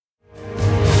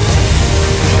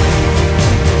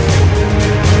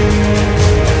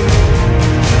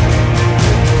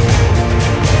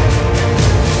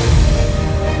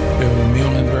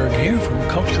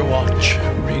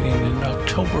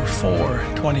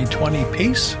2020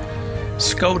 piece,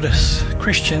 SCOTUS,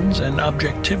 Christians and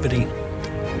Objectivity.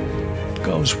 It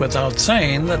goes without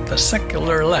saying that the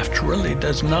secular left really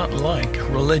does not like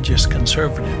religious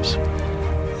conservatives.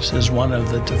 This is one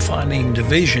of the defining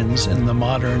divisions in the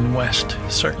modern West,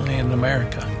 certainly in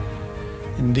America.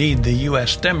 Indeed, the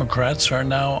U.S. Democrats are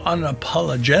now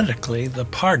unapologetically the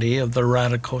party of the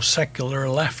radical secular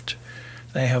left.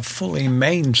 They have fully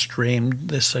mainstreamed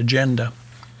this agenda.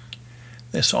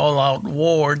 This all-out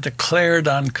war declared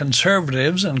on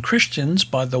conservatives and Christians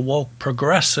by the woke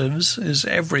progressives is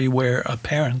everywhere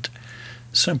apparent.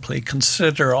 Simply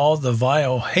consider all the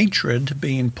vile hatred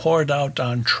being poured out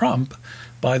on Trump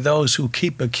by those who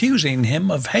keep accusing him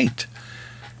of hate.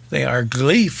 They are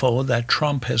gleeful that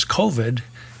Trump has COVID,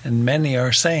 and many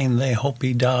are saying they hope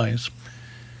he dies.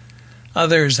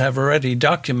 Others have already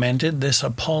documented this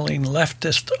appalling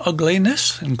leftist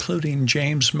ugliness, including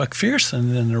James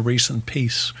McPherson in a recent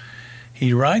piece.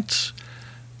 He writes,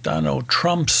 Donald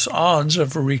Trump's odds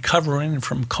of recovering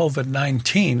from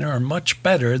COVID-19 are much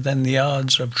better than the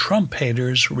odds of Trump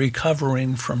haters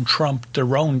recovering from Trump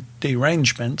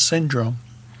derangement syndrome.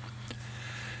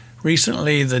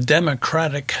 Recently, the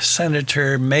Democratic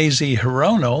Senator Mazie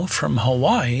Hirono from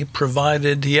Hawaii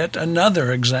provided yet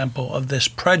another example of this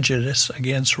prejudice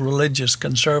against religious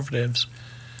conservatives.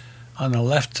 On a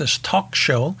leftist talk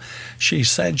show, she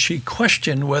said she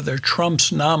questioned whether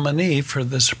Trump's nominee for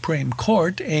the Supreme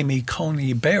Court, Amy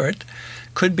Coney Barrett,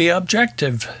 could be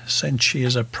objective since she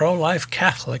is a pro-life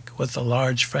Catholic with a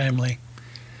large family.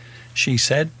 She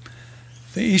said,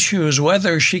 the issue is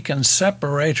whether she can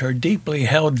separate her deeply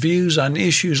held views on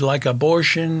issues like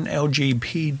abortion,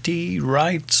 LGBT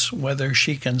rights, whether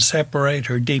she can separate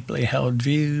her deeply held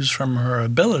views from her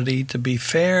ability to be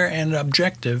fair and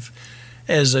objective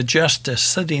as a justice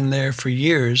sitting there for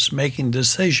years making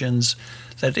decisions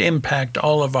that impact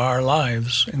all of our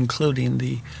lives, including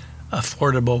the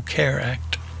Affordable Care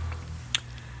Act.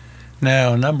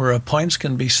 Now, a number of points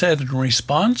can be said in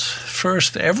response.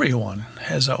 First, everyone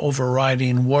has an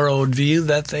overriding worldview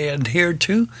that they adhere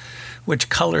to, which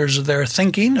colors their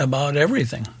thinking about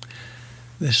everything.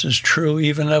 This is true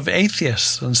even of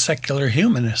atheists and secular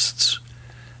humanists.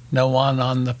 No one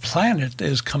on the planet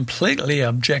is completely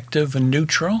objective and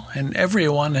neutral, and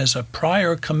everyone has a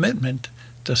prior commitment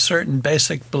to certain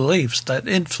basic beliefs that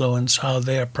influence how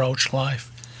they approach life.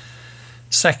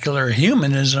 Secular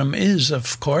humanism is,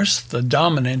 of course, the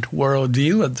dominant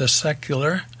worldview of the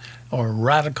secular or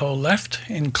radical left,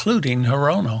 including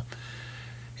Hirono,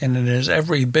 and it is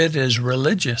every bit as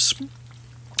religious.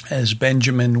 As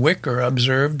Benjamin Wicker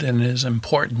observed in his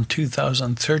important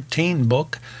 2013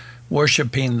 book,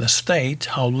 Worshipping the State,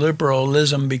 How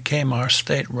Liberalism Became Our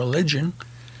State Religion,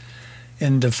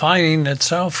 in defining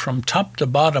itself from top to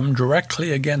bottom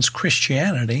directly against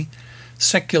Christianity,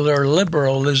 secular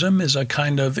liberalism is a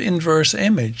kind of inverse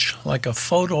image, like a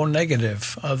photo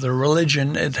negative of the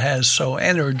religion it has so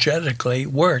energetically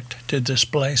worked to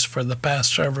displace for the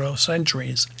past several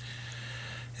centuries.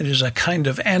 It is a kind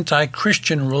of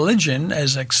anti-Christian religion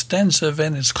as extensive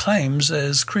in its claims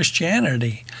as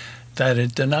Christianity that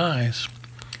it denies,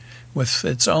 with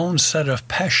its own set of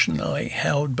passionately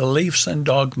held beliefs and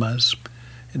dogmas.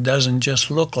 It doesn't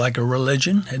just look like a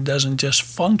religion. It doesn't just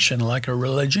function like a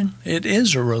religion. It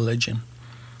is a religion.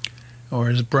 Or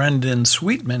as Brendan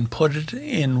Sweetman put it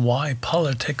in Why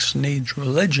Politics Needs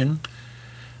Religion,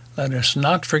 let us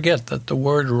not forget that the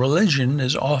word religion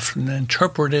is often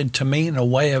interpreted to mean a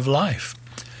way of life.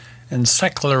 And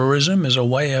secularism is a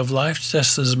way of life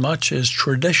just as much as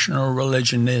traditional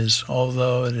religion is,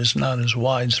 although it is not as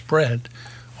widespread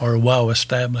or well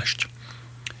established.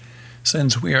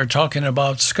 Since we are talking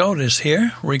about SCOTUS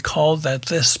here, recall that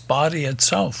this body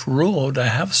itself ruled a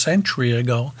half-century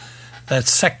ago that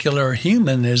secular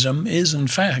humanism is in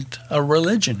fact a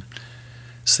religion.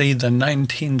 See the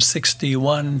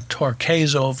 1961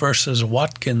 Torquazo versus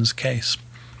Watkins case.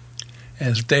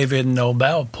 As David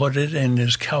Nobel put it in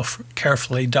his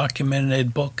carefully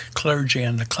documented book, Clergy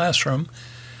and the Classroom,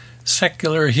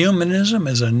 secular humanism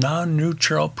is a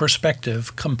non-neutral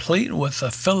perspective, complete with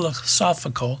a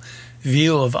philosophical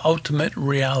view of ultimate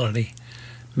reality,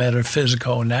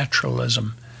 metaphysical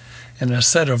naturalism, and a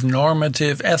set of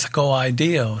normative ethical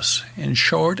ideals. In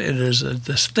short, it is a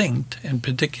distinct and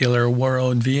particular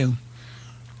worldview.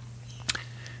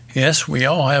 Yes, we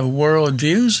all have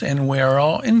worldviews, and we are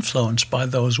all influenced by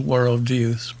those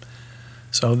worldviews.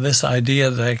 So this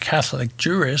idea that a Catholic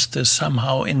jurist is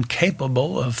somehow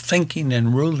incapable of thinking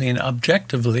and ruling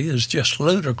objectively is just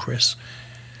ludicrous.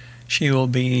 She will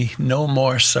be no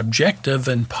more subjective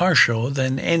and partial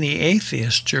than any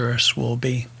atheist jurist will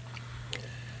be.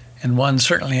 And one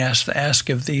certainly has to ask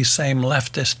if these same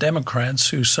leftist Democrats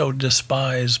who so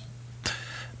despise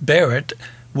Barrett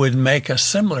would make a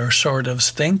similar sort of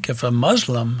stink if a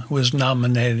Muslim was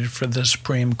nominated for the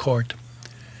Supreme Court.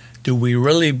 Do we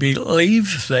really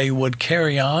believe they would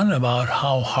carry on about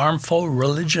how harmful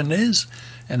religion is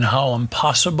and how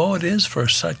impossible it is for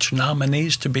such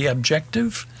nominees to be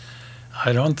objective?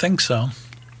 I don't think so.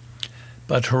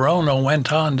 But Hirono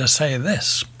went on to say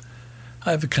this: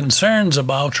 I have concerns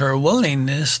about her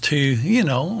willingness to,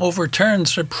 overturn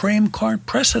Supreme Court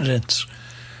precedents.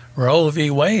 Roe v.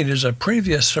 Wade is a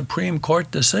previous Supreme Court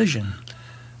decision.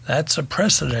 That's a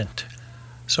precedent.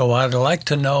 So I'd like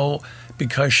to know,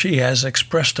 because she has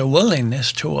expressed a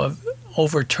willingness to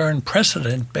overturn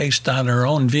precedent based on her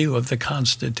own view of the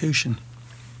Constitution.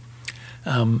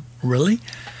 Really?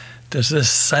 Does this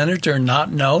senator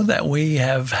not know that we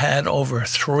have had over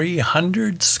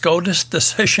 300 SCOTUS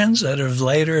decisions that have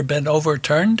later been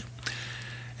overturned?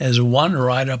 As one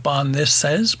write-up on this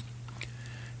says,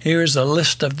 here's a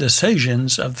list of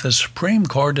decisions of the Supreme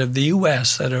Court of the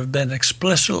U.S. that have been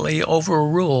explicitly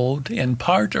overruled in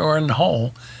part or in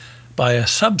whole by a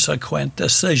subsequent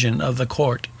decision of the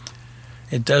court.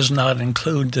 It does not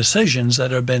include decisions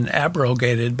that have been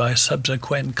abrogated by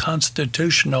subsequent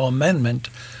constitutional amendment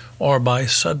or by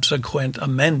subsequent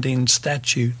amending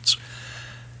statutes.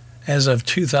 As of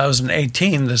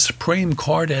 2018, the Supreme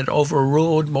Court had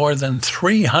overruled more than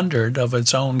 300 of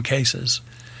its own cases.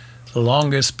 The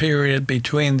longest period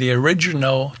between the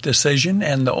original decision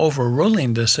and the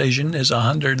overruling decision is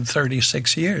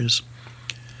 136 years.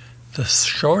 The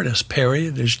shortest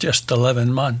period is just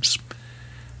 11 months.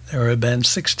 There have been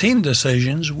 16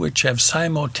 decisions which have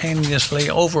simultaneously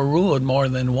overruled more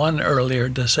than one earlier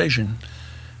decision.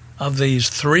 Of these,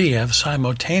 3 have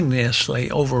simultaneously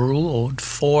overruled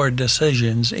 4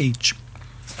 decisions each.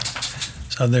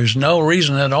 So there's no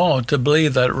reason at all to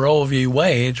believe that Roe v.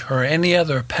 Wade or any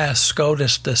other past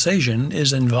SCOTUS decision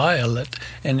is inviolate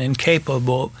and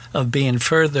incapable of being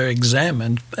further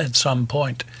examined at some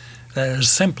point. That is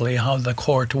simply how the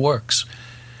court works.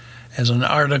 As an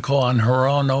article on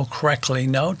Hirono correctly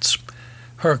notes,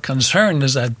 her concern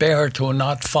is that Barrett will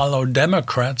not follow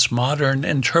Democrats' modern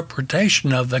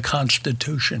interpretation of the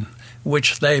Constitution,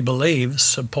 which they believe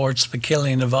supports the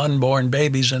killing of unborn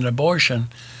babies and abortion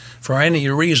for any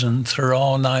reason through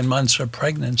all 9 months of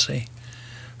pregnancy.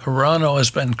 Hirono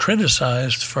has been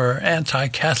criticized for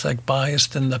anti-Catholic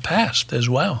bias in the past as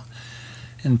well.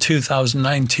 In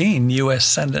 2019, U.S.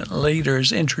 Senate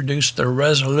leaders introduced a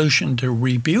resolution to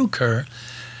rebuke her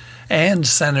and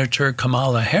Senator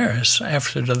Kamala Harris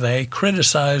after they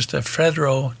criticized a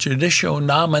federal judicial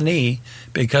nominee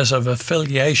because of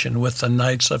affiliation with the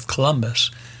Knights of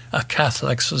Columbus, a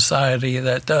Catholic society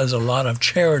that does a lot of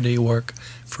charity work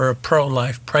for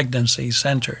pro-life pregnancy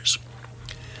centers.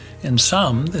 In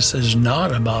sum, this is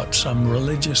not about some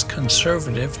religious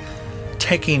conservative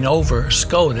taking over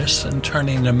SCOTUS and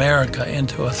turning America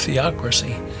into a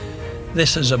theocracy.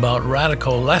 This is about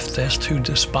radical leftists who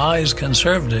despise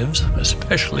conservatives,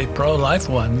 especially pro-life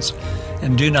ones,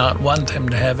 and do not want them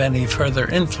to have any further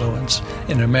influence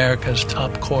in America's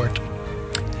top court.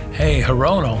 Hey,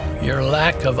 Hirono, your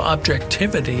lack of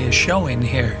objectivity is showing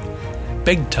here.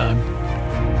 Big time.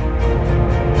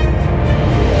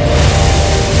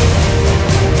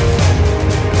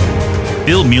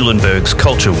 Bill Muhlenberg's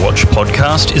Culture Watch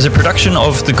podcast is a production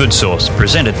of The Good Source,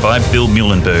 presented by Bill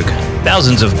Muhlenberg.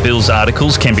 Thousands of Bill's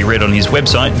articles can be read on his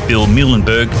website,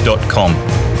 billmuhlenberg.com.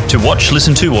 To watch,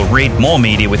 listen to, or read more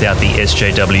media without the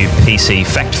SJW PC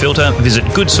fact filter, visit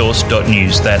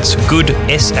goodsource.news. That's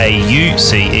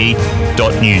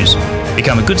goodsauce.news.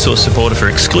 Become a Good Source supporter for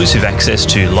exclusive access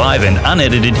to live and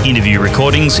unedited interview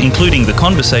recordings, including the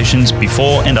conversations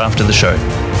before and after the show.